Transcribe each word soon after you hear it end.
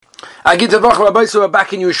We're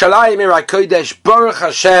back in Yerushalayim, Irai Kodesh, Baruch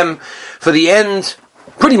Hashem, for the end,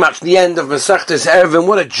 pretty much the end of Masechtas Eruvin.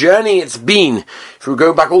 What a journey it's been. If we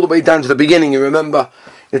go back all the way down to the beginning, you remember,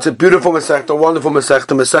 it's a beautiful Masechta, a wonderful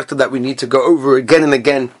Masechta that we need to go over again and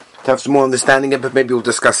again to have some more understanding of, but maybe we'll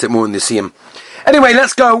discuss it more in the Siyam. Anyway,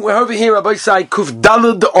 let's go. We're over here, Rabbi Sai, Kuf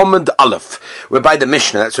Dalad Omid Aleph. We're by the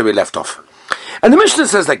Mishnah, that's where we left off. And the Mishnah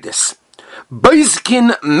says like this. Basically,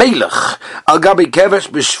 you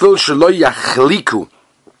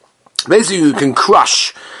can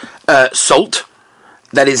crush salt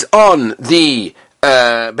that is on the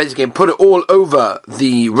basically put it all over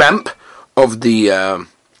the ramp of the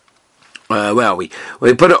where are we?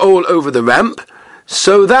 We put it all over the ramp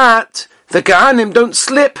so that the Kahanim don't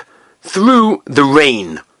slip through the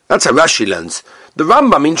rain. That's how Rashi learns. The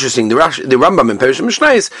Rambam, interesting, the Rambam in Perush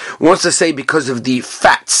Mishnayos wants to say because of the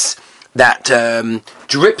fats that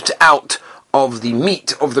dripped out of the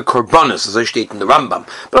meat of the korbanos, as I state in the Rambam.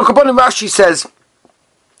 But on Korbanim, Rashi says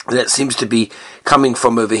that seems to be coming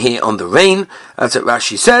from over here on the rain. That's what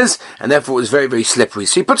Rashi says, and therefore it was very, very slippery.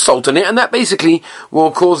 So you put salt on it, and that basically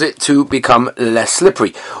will cause it to become less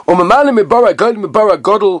slippery.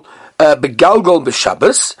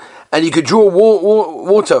 And you could draw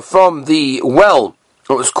water from the well.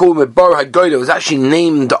 What was called Mebar HaGoyla. It was actually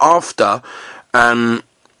named after.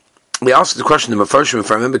 We asked the question, the Mefarshim, if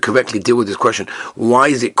I remember correctly, deal with this question. Why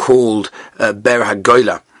is it called Ber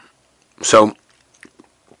HaGoyla? So,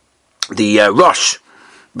 the Rosh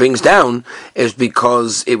brings down is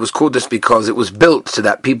because it was called this because it was built so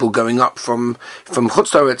that people going up from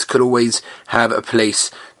Chutz La'aretz could always have a place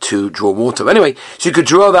to draw water. Anyway, so you could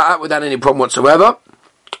draw that out without any problem whatsoever.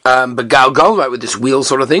 Begalgal, right, with this wheel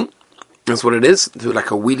sort of thing. That's what it is. It's like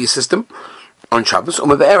a wheelie system on Shabbos.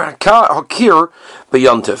 Hakir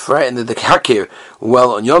b'Yontif, right? And the Hakir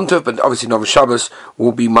well on Yontif, but obviously Nova Shabbos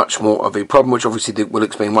will be much more of a problem, which obviously we'll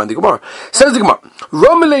explain why in the Gemara. Says the Gemara,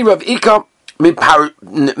 Romelei Rav Ika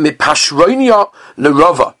mipashroinia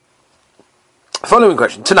lerova. Following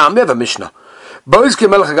question. Tanam, we have a Mishnah. Bois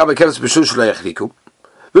kemelech hagabe keves b'shul shlo yachliku.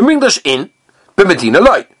 V'mingdash in b'medina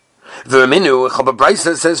loy. V'minu chaba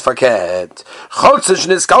brayso says faket. Chotza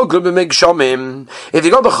shniskalkul b'mig shomim. If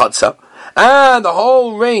you got the chotza, and the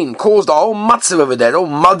whole rain caused the whole matzah over there, all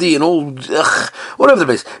muddy and all all over the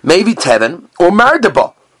place. Maybe teven or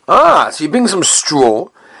mardaba. So you bring some straw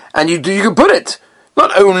and you can put it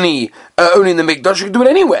not only in the mikdash, you can do it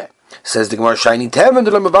anywhere. Says the Gemara, shiny teven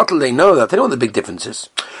de lamavatl. They know that. They know what the big difference is.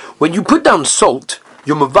 When you put down salt,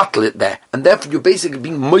 you mavatl it there, and therefore you're basically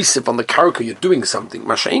being moisif on the karka. You're doing something.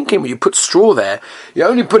 Masha'in came when you put straw there, you're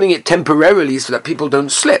only putting it temporarily so that people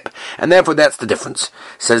don't slip, and therefore that's the difference.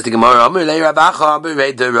 Says the Gemara, Hi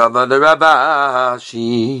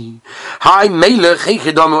Melech,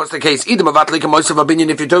 what's the case? Either mavatl like a moisif opinion.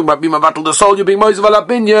 If you're talking about being mavatl the soul, you're being moisif al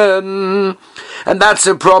opinion, and that's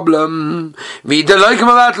a problem.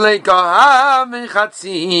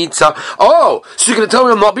 Oh, so you're going to tell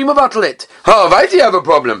me I'm not being mavatl it? Oh, right, you have a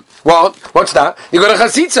problem. What? What's that? You got a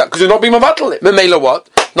chatzitza because you're not being mavatl it. Memela what?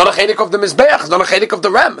 Not a chelik of the mizbeach, not a chelik of the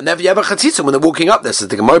ram. And never you have a chatzitza when they're walking up there. Says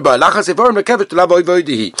the Gemara,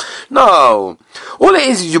 no. All it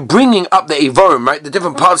is you're bringing up the evorim, right? The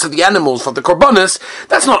different parts of the animals for the korbanos.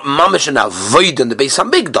 That's not mamish and avoid in the Beis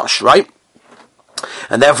Hamikdash, right?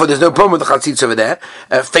 And therefore there's no problem with the chatzitza over there.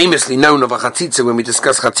 Famously known of a chatzitza, when we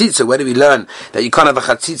discuss chatzitza, where do we learn that you can't have a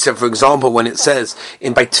chatzitza, for example, when it says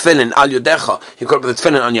in by tefillin al yodecha, you got the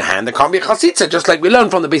tefillin on your hand, there can't be a chatzitza, just like we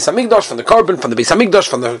learn from the Beis Hamikdash, from the korban, from the Beis Hamikdash,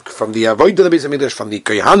 from the avoid of the Beis Hamikdash, from the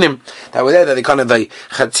kohanim that were there, that they can't have a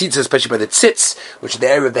chatzitza, especially by the tzitz, which is the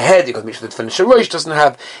area of the head. You got to make sure that the tefillin shorosh doesn't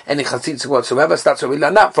have any chatzitza whatsoever. So that's where we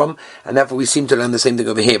learn that from, and therefore we seem to learn the same thing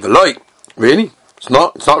over here. But really, it's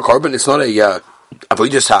not korban, it's not a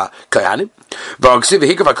avoidus ha kohanim. V'agsiv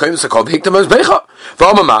hikav hakoyim sakol v'hiktam mezbecha.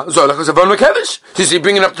 V'amama zolach as a von mekevish. So you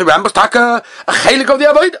bringing up the rambas taka a chelik of the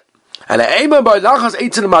avodah. And a by lachas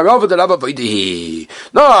eitzin marav the lava avodah.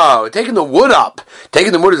 No, taking the wood up.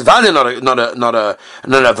 Taking the wood is valid, not a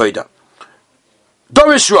avodah.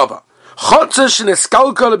 Dorish Rava. Chotza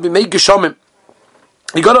shneskalkal b'mei geshomim.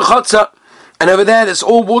 You got a chotza, and over there there's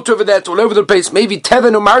all water over there. It's all over the place. Maybe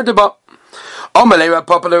teven or mardaba. Omalera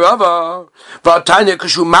popular Rava. Vatanya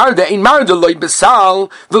kashu marda in marda loy besal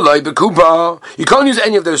v'loy bekupa. You can't use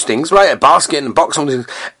any of those things, right? A basket and a box, something.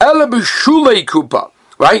 Ela b'shulei kupa,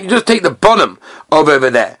 right? You just take the bottom of over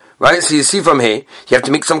there, right? So you see from here, you have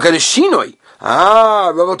to make some kind of shinoi.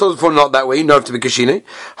 Rava told us not that way. You don't have to be kashinoi.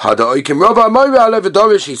 Hada oikim Rava amayra alev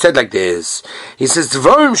dorish. He said like this. He says,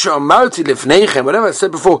 "Dvarim she'amarti lifneichem." Whatever I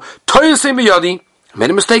said before, toyasem b'yadi. I made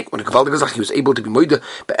a mistake. When he was able to be moide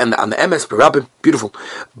and the MS Barabim. Beautiful.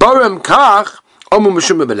 Baram Kach, Omu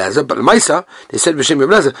Mishum Belezer, but Maisa, they said Mishum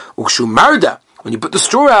Belezer, Ukshu Marda. When you put the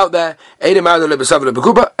straw out there, Eda Marda Lebesav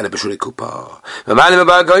Lebekupa, and a Beshuri Kupa.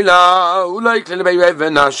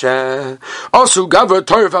 Also, Gavra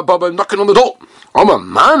Torah Baba knocking on the door. Oma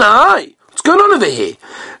Manai. What's going on over here?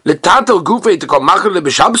 Letatel Gufe to call Machar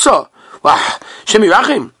Lebeshabsa. Wow, Shemi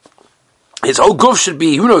Rachim. His whole goof should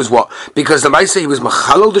be who knows what, because the Maisa he was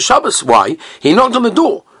Machalo the Shabbos. Why? He knocked on the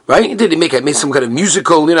door, right? He didn't make some kind of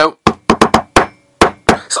musical,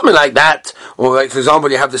 something like that. Or like, for example,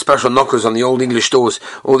 you have the special knockers on the old English doors,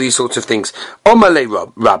 all these sorts of things. Omalei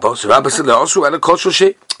Rabbo, so Rabbo said also had a cultural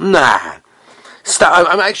shit. Nah. Stop.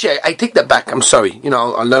 I take that back. I'm sorry.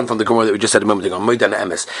 I'll learn from the Gemara that we just said a moment ago. Moedan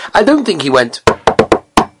Emes. I don't think he went.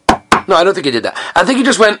 No, I don't think he did that. I think he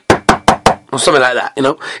just went. Or something like that, In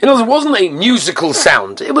other words, it wasn't a musical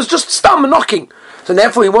sound. It was just stam knocking. So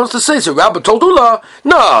therefore he wants to say, so Rabbi told Ullah,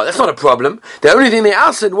 no, that's not a problem. The only thing they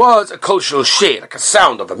asked was a cultural shit, like a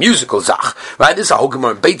sound of a musical zach. Right? This is a whole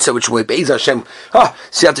Gemara in Beitza, which way Beitza Hashem.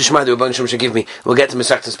 Siyat Shema, the Rabban Shem should give me. We'll get to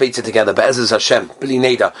Masechtas Beitza together, but Ezra Hashem, Bili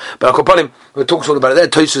Neda. But I'll him, who talks all about it there,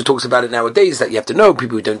 Tosfos talks about it nowadays, that you have to know,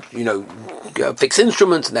 people who don't, fix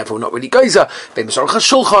instruments, and therefore not really geyser. Famous Aruch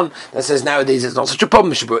HaShulchan, that says nowadays it's not such a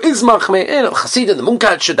problem. Shabur Izmach, Chasida, the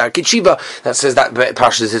Munkach, Shadar Kichiva, that says that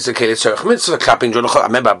Pashas is a Kelet Tzorech Mitzvah, clapping. I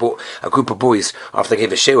remember I bought a group of boys after they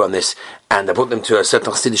gave a show on this, and I brought them to a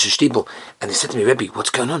certain Chassidish shtibel, and they said to me, Rebbe, what's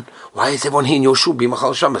going on? Why is everyone here in your shul being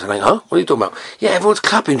Machal Shabbos? I'm like, huh? What are you talking about? Yeah, everyone's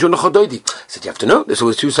clapping during the Chodoidi. I said, you have to know, there's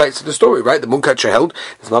always two sides to the story, right? The Munkach are held,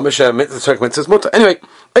 there's Mamash Tzorech Mitzvah's Mutter. Anyway,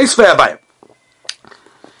 Eis Ve'abayah.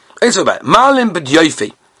 Malim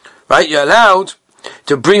b'dyofi, right? You're allowed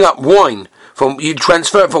to bring up wine you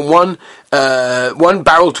transfer it from one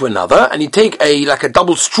barrel to another, and you take a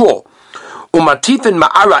double straw. Umatifin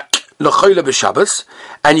ma'arak l'choyle b'Shabbos,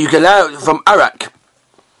 and you can allow from arak.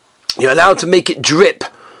 You're allowed to make it drip.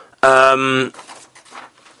 What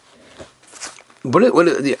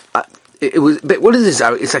is this?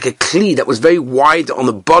 It's like a kli that was very wide on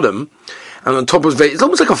the bottom, and on top was it's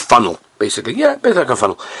almost like a funnel, basically. Yeah, basically like a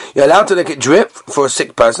funnel. You're allowed to make it drip for a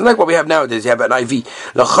sick person, like what we have nowadays. You have an IV.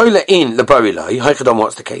 L'choyle in l'barilai. Ha'chadam,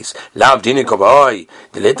 what's the case? Lav dini kobay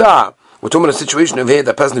delita. We're talking about a situation over here,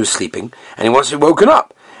 the person who's sleeping, and he wants to be woken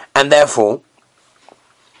up. And therefore,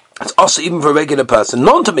 it's also even for a regular person,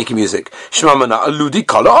 not to make music. Shmamana aludi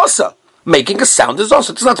kala asa. Making a sound is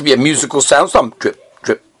also. It doesn't have to be a musical sound. Some drip,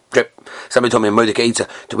 drip, drip. Somebody told me in Modik Eitzah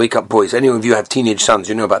to wake up boys. Any of you have teenage sons,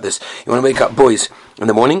 you know about this. You want to wake up boys in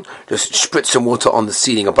the morning, just spritz some water on the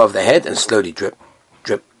ceiling above their head and slowly drip,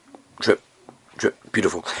 drip, drip, drip.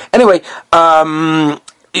 Beautiful. Anyway,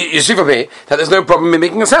 you see from here that there's no problem in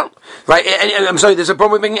making a sound, right? And I'm sorry, there's a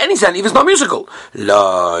problem with making any sound, even if it's not musical.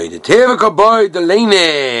 We're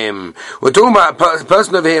talking about a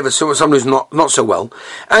person over here, someone who's not so well,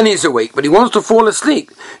 and he's awake, but he wants to fall asleep.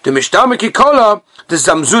 The Mishtamikikola, the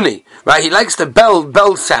Zamzuni, right? He likes the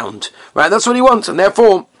bell sound, right? That's what he wants, and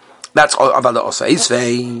therefore, that's Avala Osa.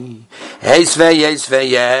 Heisvei.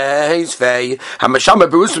 Hamashama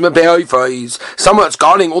Berusum Beoifais. Someone that's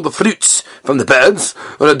guarding all the fruits from the birds.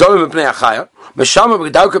 Or the Dolem of Pneachaya. Mashama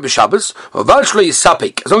Bedauka Beshabbos. Or Valshlo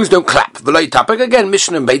Yisapik. As long as you don't clap. Velay Tapik. Again,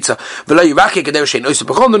 Mission and Beitza. Velay Rakik and Ershain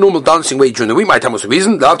Osipakon, the normal dancing way during the week. My time was the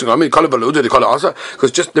reason. They call it Valuda, they call it Osa.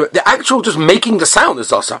 Because just the actual just making the sound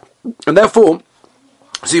is Osa. And therefore,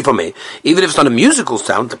 see for me, even if it's not a musical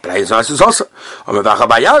sound, the play is nice as also. No,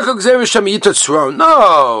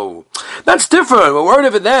 that's different. We're worried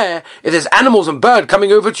over there. If there's animals and bird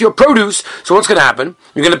coming over to your produce, so what's going to happen?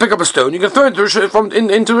 You're going to pick up a stone, you're going to throw it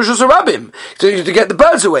into Rosh Hashanah to get the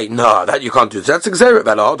birds away. No, that you can't do. That's exerit.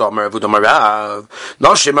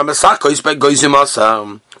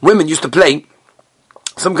 Women used to play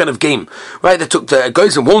some kind of game, right? They took the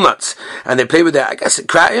guys and walnuts and they played with their, I guess,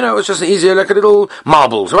 it was just easier, like a little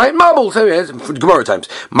marbles, right? Marbles, there it is, for Gemara times.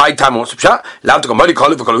 My time wants to shut.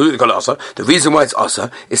 The reason why it's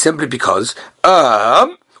asa is simply because,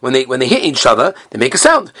 when they hit each other, they make a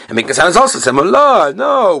sound. And making a sound is also similar.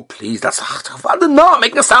 No, please, that's not.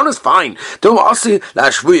 Making a sound is fine. Don't ask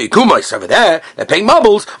kumais over there. They're playing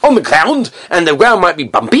marbles on the ground, and the ground might be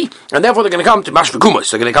bumpy, and therefore they're going to come to mashva kumais.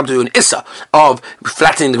 They're going to come to an issa of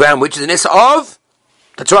flattening the ground, which is an issa of.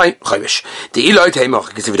 That's right, Chavish. The Eloi Taimach,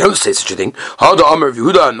 because if you don't say such a thing, Hada Amar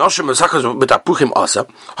Yehuda Nashim Masakas with Apuchim Asa,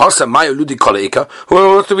 Hasa Maya Ludi Kolaika,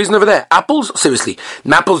 what's the reason over there? Apples? Seriously.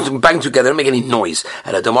 Apples bang together don't make any noise.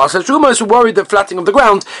 And Adamar says, Rumah is worried the flattening of the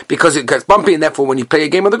ground because it gets bumpy, and therefore when you play a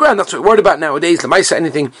game on the ground, that's what we're worried about nowadays. The Maisa,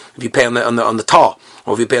 anything, if you play on the tar,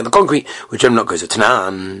 or if you pay on the concrete, which I'm not going to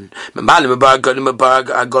Tanan.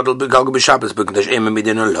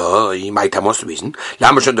 What's the reason?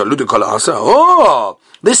 Oh,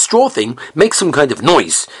 this straw thing makes some kind of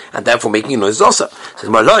noise, and therefore making a noise is also. Says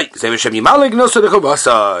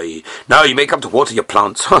now you may come to water your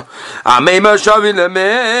plants. He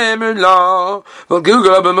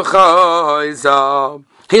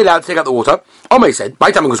allowed to take out the water. Omei said,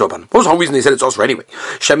 "My time goes open." What was the whole reason they said it's also anyway?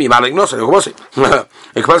 Shemi Malik no, so a person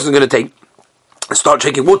is going to start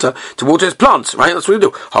taking water to water his plants, right? That's what we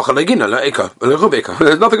do.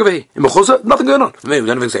 There's nothing over here. In Mechusa, nothing going on. Maybe we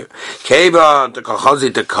don't say. Keva, the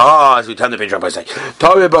Kachazi, the cars. We turn the page up by saying,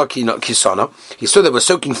 Toreba Kisana. He saw they were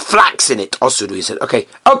soaking flax in it. Osudu, he said, okay.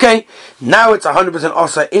 Now it's 100%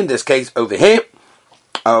 Osa in this case over here.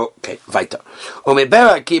 Okay, weiter. My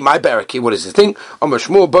beraki, what is this thing?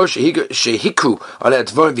 Shmur bo shehiku ala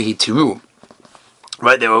dvar v'hitiru.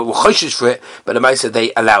 Right, they were choshes for it, but the Maisa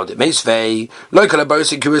they allowed it. Meisvei loikal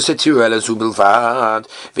abosi kurisetiru ela zubilvad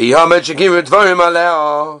v'yamed shekiru dvarim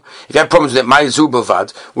aleo. If you have problems with it, my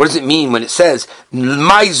zubilvad, what does it mean when it says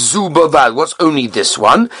my zubilvad? What's only this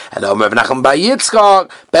one? And Omer v'nacham bayitzchak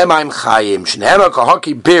b'maim chayim shneema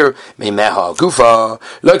kahaki bir meimeha gufa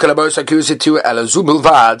loikal abosi kurisetiru ela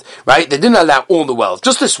zubilvad. Right, they didn't allow all the wells,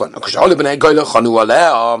 just this one.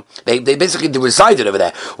 They basically resided over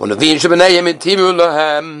there.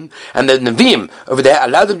 And the Nevi'im over there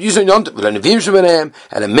allowed them to use it on the Nevi'im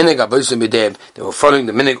and the minig avosim b'dev. They were following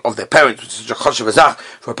the minig of their parents, which is a choshev azach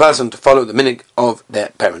for a person to follow the minig of their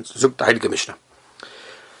parents. Zuk the Heilige Mishnah.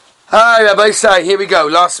 Hi, Rabbi Sai. Here we go.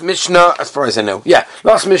 Last Mishnah, as far as I know. Yeah,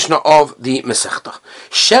 last Mishnah of the Masechta.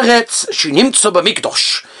 Sheretz shenimtzo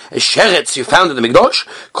b'mikdosh. A sheretz you found in the Mikdosh.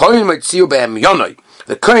 Kohen mitziu be'emyonoi.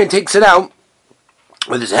 The Kohen takes it out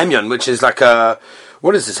with his hemyon, which is like a.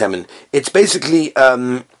 What is this hemyon? It's basically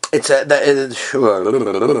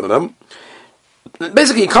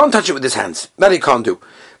basically, you can't touch it with his hands. That he can't do.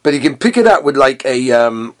 But he can pick it up with like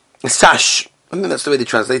a sash. I think that's the way they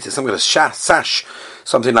translate it. Some kind of sash,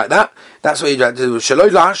 something like that. That's what you do.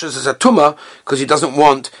 Shaloi lash is a tumah because he doesn't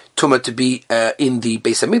want tumah to be in the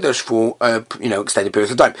Beis Hamikdash for extended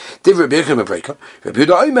periods of time. Div Rabbi Yochanan Breaker, Rabbi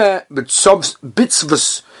Yehuda Omer, but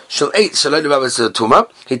bitzvus shall eight shaloi tumah.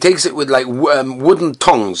 He takes it with like wooden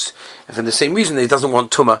tongs, and for the same reason he doesn't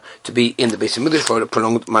want tumah to be in the Beis Hamikdash for a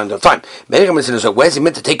prolonged amount of time. So where's he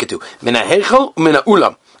meant to take it to? Mina heichel mina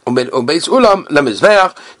ulam. Beis ulam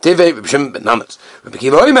lemizveach teve b'shem benamas. Rabbi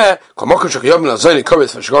Kiva Omer komokum shekiyom lazoni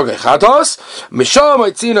korith v'shgogay chatos misham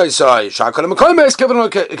oitzino yisai shakol mekoymer is given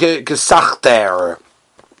kesachter.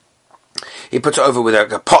 He puts it over with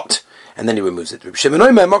a pot and then he removes it. Wherever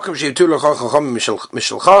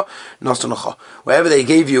they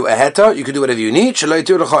gave you a heta, you can do whatever you need.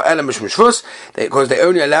 Because they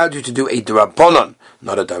only allowed you to do a drabonon,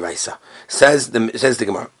 not a daraisa. Says the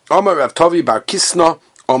Gemara. Omar Rav Tovi bar Kisna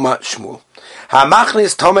Omar Shmuel.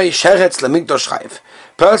 Hamachnis tomei sheretz lemikdosh chayv.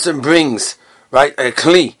 Person brings a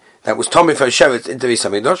kli that was tomei for sheretz into Beis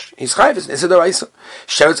Hamikdash. He's chayv. It's a daraisa.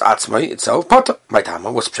 Sheretz atzmai itself potter. My time.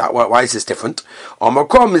 What's pshat? Why is this different? Omar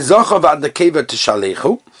kom mizacha v'ad nekeva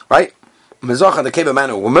t'shalechu. Right. Mizacha the keva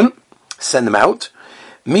man or woman. Send them out.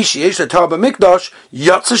 Mishi yesh l'Torah b'mikdash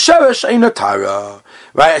yotza sheretz ein Torah.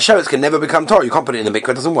 Right, a sheretz can never become Torah. You can't put it in the mikveh;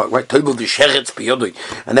 it doesn't work. Right, tobu v'sheretz b'yodui,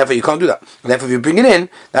 and therefore you can't do that. And therefore, if you bring it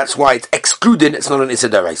in, that's why it's excluded. It's not an issa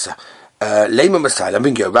deraisa. Leima masayla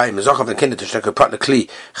bring you right. Mezochav and kinder to shek a partner kli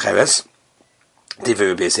cheres.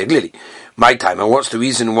 My time, and what's the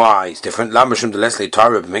reason why it's different? Lamashum the Leslie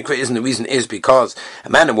Torah mikveh isn't the reason is because a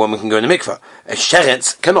man and woman can go in the mikveh. A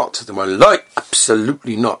sheretz cannot. The one like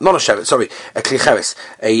absolutely not a sheretz. Sorry, a kli cheres,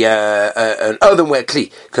 an earthenware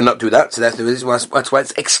kli cannot do that. So that's the reason. That's why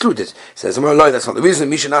it's excluded. It says that's not the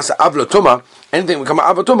reason. Mishanasa avlotuma. Anything will come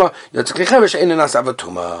out avlotuma. It's a kli cheres ain't nasa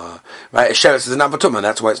avlotuma. Right, a sheretz is an avlotuma. And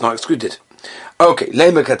that's why it's not excluded. Okay,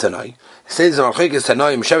 lema katanai. Says the Malchikis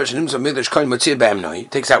Tanoi Mishavish Nimsa Mikdash Kohen Motzir Be'emnoi.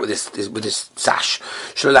 Takes out with this sash.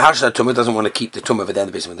 Shalom Lahasha Tumah doesn't want to keep the tumah over there in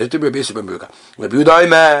the basement. There's the Rabbi Yisrael Ben Beruka. Rabbi Yehuda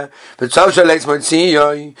Omer, but so Shalom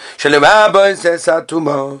Motziyoi. Shalom Abba says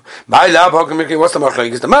Tumah. My love, how can we? What's the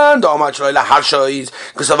Malchikis? The man, the Omar Shalom Lahashois,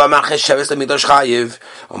 Kosova Malchis Sheves the Mikdash Chayiv.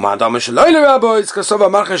 Omar the Omar Shalom Rabois, Kosova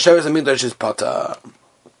Malchis Sheves the Mikdash is Potter.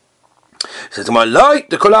 Says the Malchik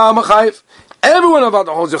the Kolam Chayiv. Everyone about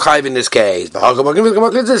the holds of chayv in this case. Right,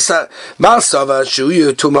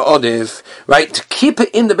 to keep it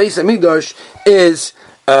in the Beis Hamikdash is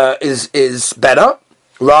better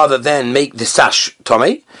rather than make the sash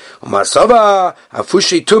tomei.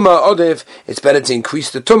 It's better to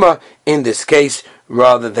increase the tumah in this case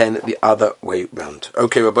rather than the other way round.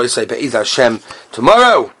 Okay, Rabbi say Be'ez Hashem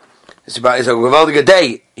tomorrow. It's a gewaldige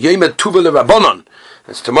day. Yom Tov LeRabbanon.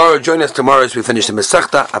 It's tomorrow. Join us tomorrow as we finish the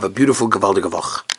Masechta. Have a beautiful gewaldige Woche.